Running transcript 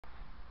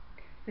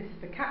This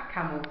is the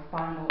cat-camel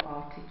spinal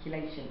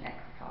articulation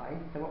exercise.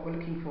 So what we're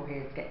looking for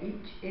here is to get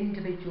each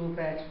individual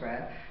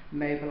vertebra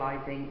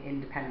mobilising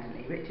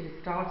independently. Richard is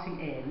starting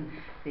in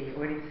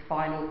already the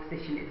spinal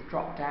position is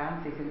dropped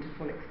down, so he's into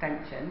full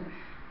extension.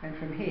 And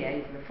from here,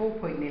 he's in the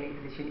 4-point kneeling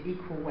position,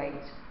 equal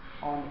weight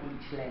on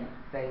each limb.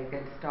 So he's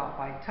going to start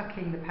by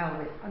tucking the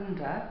pelvis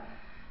under.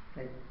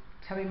 So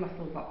tummy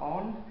muscles are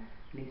on,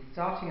 and he's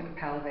starting at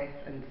the pelvis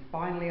and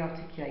spinally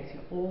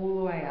articulating all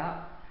the way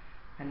up.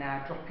 And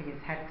now dropping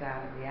his head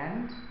down at the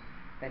end,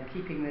 then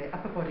keeping the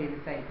upper body in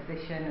the same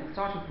position and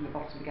starting from the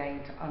bottom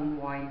again to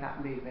unwind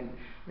that movement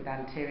with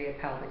anterior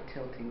pelvic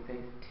tilting. So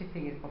he's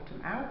tipping his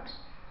bottom out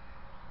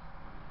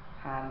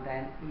and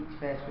then each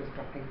vertebra is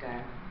dropping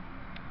down.